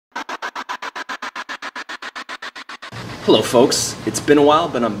Hello folks, it's been a while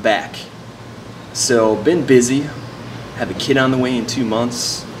but I'm back. So been busy, have a kid on the way in 2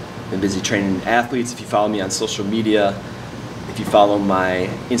 months, been busy training athletes. If you follow me on social media, if you follow my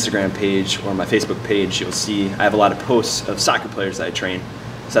Instagram page or my Facebook page, you'll see I have a lot of posts of soccer players that I train.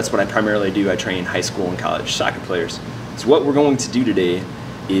 So that's what I primarily do. I train high school and college soccer players. So what we're going to do today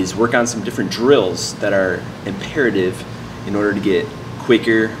is work on some different drills that are imperative in order to get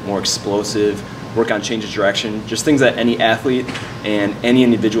quicker, more explosive, work on change of direction, just things that any athlete and any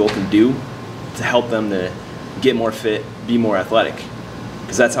individual can do to help them to get more fit, be more athletic.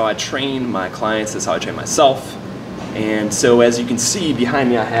 Because that's how I train my clients, that's how I train myself. And so as you can see behind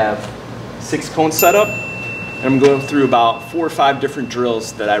me, I have 6 cones set up, and I'm going through about 4 or 5 different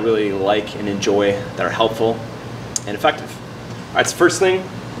drills that I really like and enjoy, that are helpful and effective. All right, so first thing,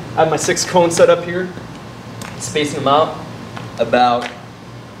 I have my 6 cones set up here, spacing them out about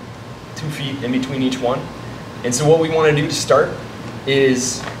 2 feet in between each one. And so what we want to do to start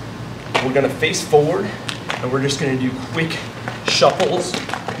is we're going to face forward and we're just going to do quick shuffles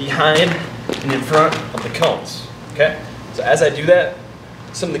behind and in front of the cones. Okay? So as I do that,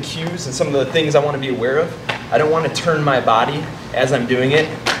 some of the cues and some of the things I want to be aware of, I don't want to turn my body as I'm doing it,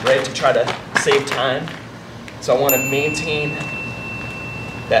 right, to try to save time. So I want to maintain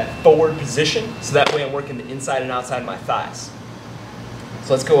that forward position so that way I'm working the inside and outside of my thighs.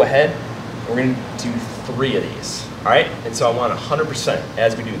 So let's go ahead. We're going to do 3 of these, all right? And so I want 100%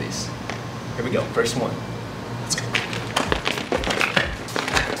 as we do these. Here we go, first one. Let's go.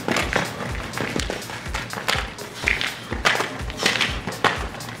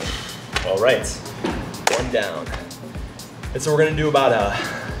 All right, 1 down. And so we're going to do about a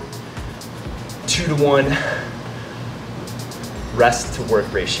 2-to-1 rest to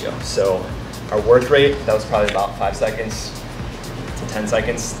work ratio. So our work rate, that was probably about 5 seconds to 10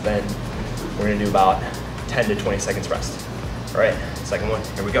 seconds, then we're going to do about 10 to 20 seconds rest. All right, second one,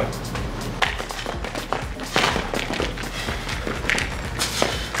 here we go.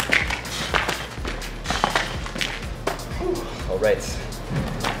 All right.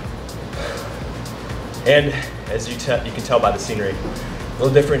 And as you can tell by the scenery, a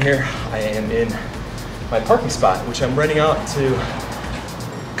little different here. I am in my parking spot, which I'm renting out to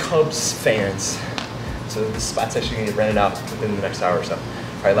Cubs fans. So this spot's actually going to get rented out within the next hour or so.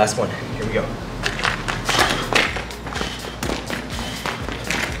 All right, last one. Here we go.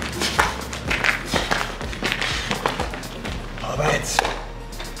 All right.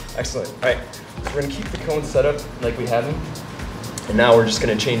 Excellent. All right. So we're going to keep the cones set up like we have them. And now we're just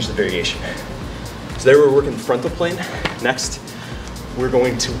going to change the variation. So there we're working the frontal plane. Next, we're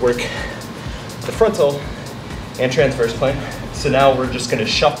going to work the frontal and transverse plane. So now we're just going to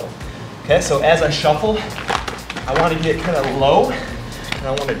shuffle. Okay, so as I shuffle, I want to get kind of low. And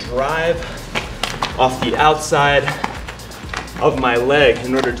I want to drive off the outside of my leg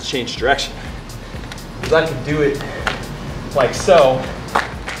in order to change direction. Because I can do it like so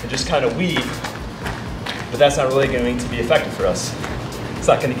and just kind of weave, but that's not really going to be effective for us. It's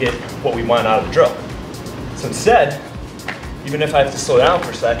not going to get what we want out of the drill. So instead, even if I have to slow down for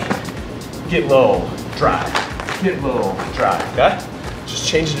a sec, get low, drive, get low, drive, okay? Just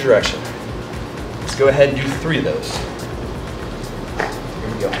change the direction. Let's go ahead and do 3 of those.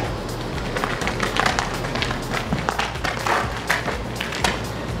 Go. All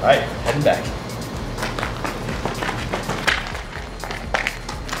right, heading back.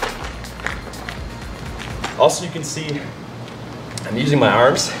 Also, you can see I'm using my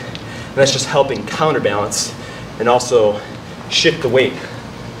arms, and that's just helping counterbalance and also shift the weight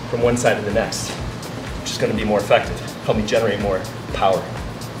from one side to the next, which is going to be more effective, help me generate more power.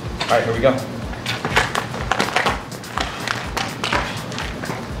 All right, here we go.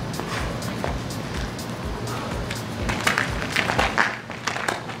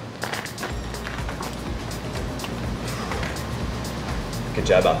 Good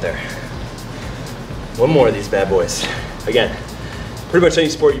job out there. 1 more of these bad boys. Again, pretty much any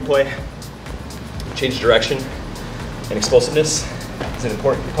sport you play, change direction and explosiveness is an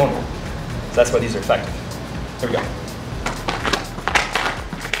important component. So that's why these are effective. Here we go.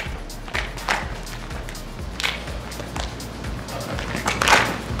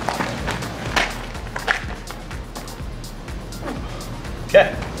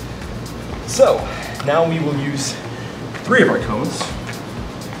 Okay, so now we will use 3 of our cones.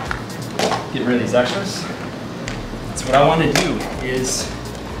 Get rid of these extras. So what I want to do is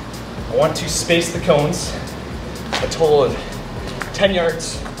I want to space the cones a total of 10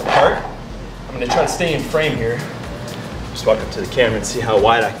 yards apart. I'm going to try to stay in frame here. Just walk up to the camera and see how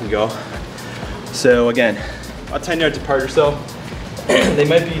wide I can go. So again, about 10 yards apart or so. They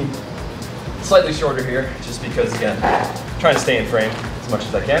might be Slightly shorter here, just because, again, I'm trying to stay in frame as much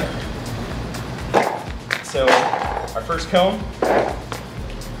as I can. So our first cone,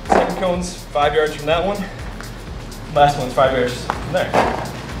 second cone's 5 yards from that one. Last one's 5 yards from there.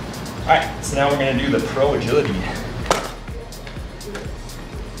 All right, so now we're gonna do the pro agility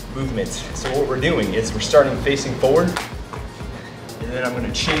movement. So what we're doing is we're starting facing forward, and then I'm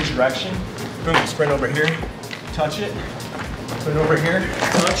gonna change direction. Boom, sprint over here, touch it, sprint over here,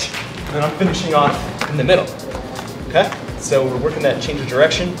 touch, and then I'm finishing off in the middle, okay? So we're working that change of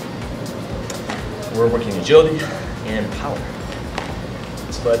direction. We're working agility and power.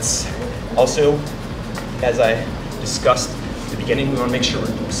 So let's also, as I discussed at the beginning, we want to make sure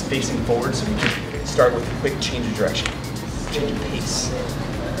we're facing forward so we can start with a quick change of direction, change of pace.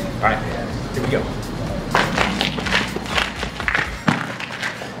 All right, here we go.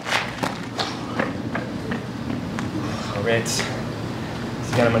 All right, so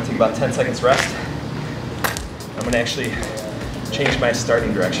again, I'm going to take about 10 seconds rest. I'm going to actually change my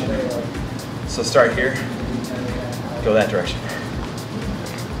starting direction. So start here, go that direction.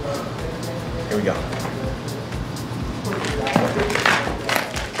 Here we go.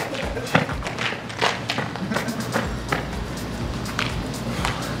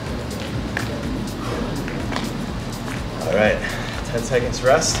 All right, 10 seconds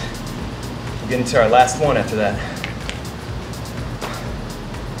rest. We'll get into our last one after that.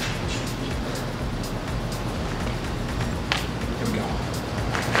 Here we go.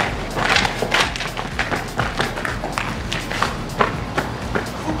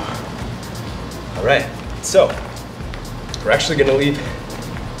 All right, so we're actually going to leave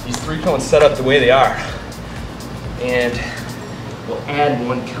these 3 cones set up the way they are, and we'll add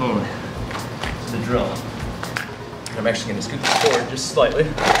 1 cone to the drill. I'm actually going to scoot this forward just slightly,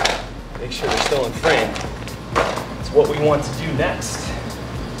 make sure they're still in frame. So what we want to do next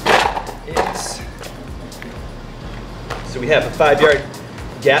is, so we have a 5-yard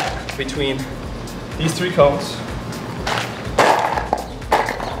gap between these 3 cones.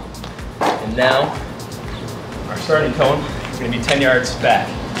 And now, our starting cone is going to be 10 yards back.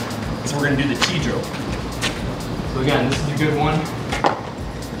 So we're going to do the T drill. So again, this is a good one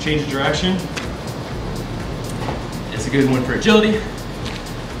for change of direction. It's a good one for agility.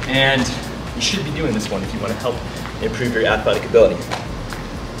 And you should be doing this one if you want to help improve your athletic ability.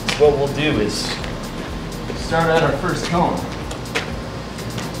 So what we'll do is start at our first cone.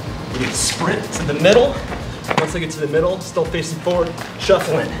 We're going to sprint to the middle. Once I get to the middle, still facing forward,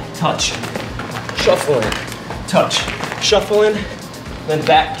 shuffling, touch, shuffling, touch, shuffling, then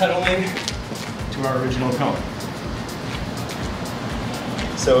backpedaling to our original cone.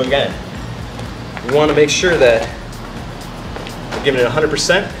 So again, we want to make sure that we're giving it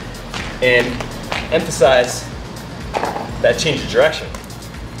 100% and emphasize that change of direction.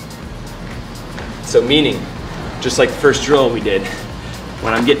 So meaning, just like the first drill we did,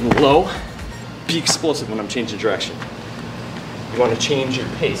 when I'm getting low, be explosive when I'm changing direction. You want to change your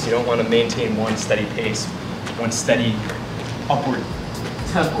pace. You don't want to maintain one steady pace, one steady upward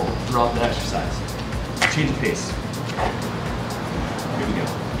tempo throughout the exercise. Change the pace. Here we go.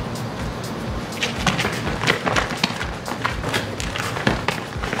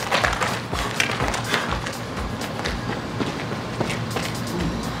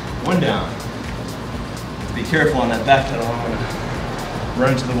 One down. Be careful on that back pedal. I'm going to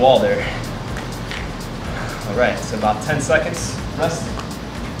run into the wall there. All right, so about 10 seconds, rest.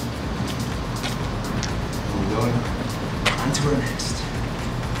 We're going on to our next.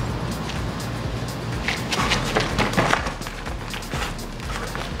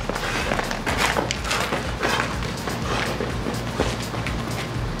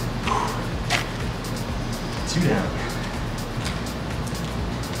 Two down.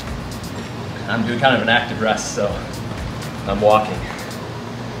 I'm doing kind of an active rest, so I'm walking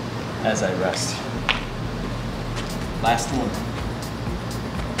as I rest. Last one.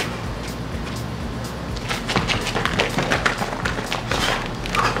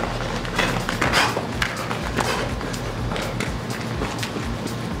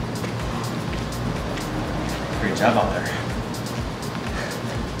 Great job out there.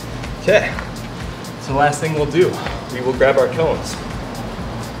 Okay, so the last thing we'll do, we will grab our cones.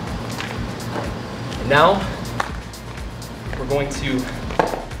 And now, we're going to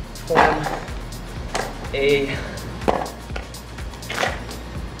form a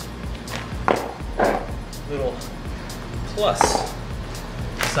little plus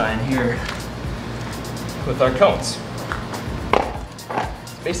sign here with our cones.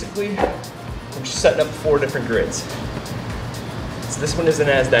 Basically, we're just setting up 4 different grids. So this one isn't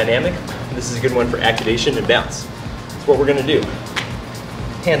as dynamic. This is a good one for activation and bounce. That's what we're going to do.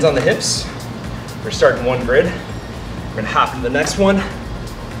 Hands on the hips, We're starting one grid. We're gonna hop to the next one,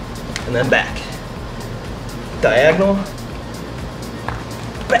 and then back. Diagonal,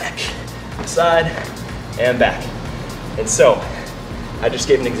 back, side, and back. And so, I just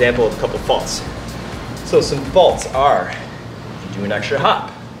gave an example of a couple faults. So some faults are, if you do an extra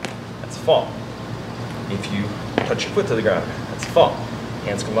hop, that's a fault. If you touch your foot to the ground, that's a fault.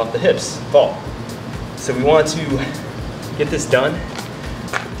 Hands come off the hips, fault. So we want to get this done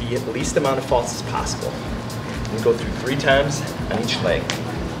with the least amount of faults as possible. We go through 3 times on each leg.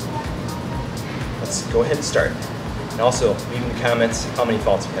 Let's go ahead and start. And also, leave in the comments how many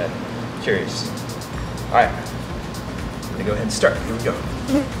faults you had. I'm curious. All right, I'm gonna go ahead and start. Here we go.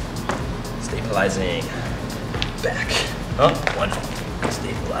 Stabilizing. Back. Up, 1 fault.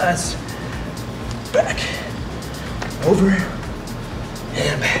 Stabilize. Back. Over.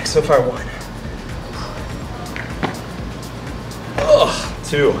 And back. So far, 1.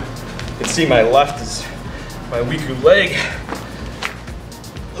 2. You can see my left is my weaker leg.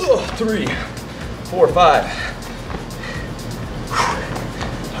 3, 4, 5.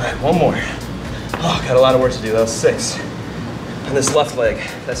 All right, 1 more. Oh, got a lot of work to do. That was 6. On this left leg,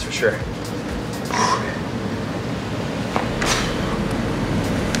 that's for sure.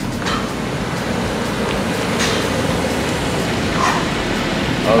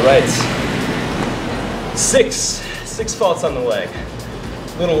 All right. 6 faults on the leg.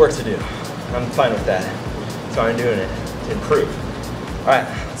 Little work to do. I'm fine with that. That's why I'm doing it, to improve. All right,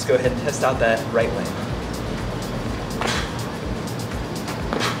 let's go ahead and test out that right leg.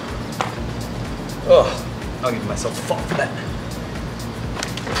 Oh, I'll give myself a fault for that.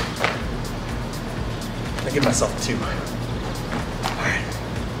 I'll give myself 2. All right,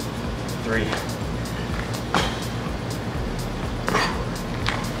 3.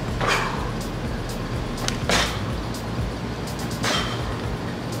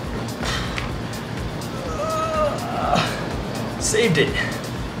 Saved it.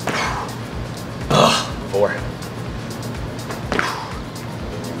 4.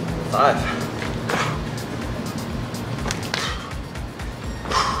 5.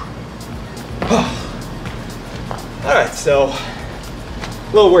 All right, so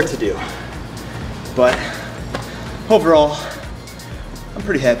a little work to do, but overall, I'm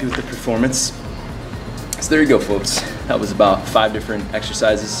pretty happy with the performance. So there you go, folks. That was about 5 different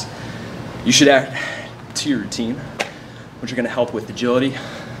exercises you should add to your routine, which are going to help with agility,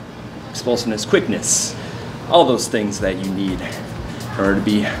 explosiveness, quickness, all those things that you need in order to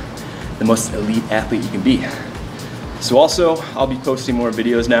be the most elite athlete you can be. So also, I'll be posting more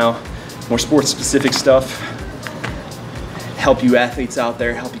videos now, more sports-specific stuff, help you athletes out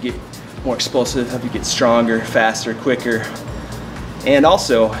there, help you get more explosive, help you get stronger, faster, quicker. And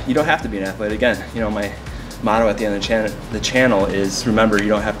also, you don't have to be an athlete. Again, you know, my motto at the end of the channel is, remember, you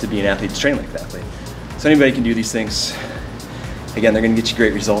don't have to be an athlete to train like an athlete. So anybody can do these things. Again, they're gonna get you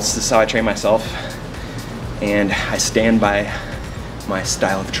great results. This is how I train myself. And I stand by my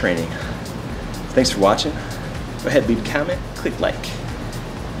style of training. Thanks for watching. Go ahead, leave a comment, click like,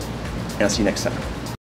 and I'll see you next time.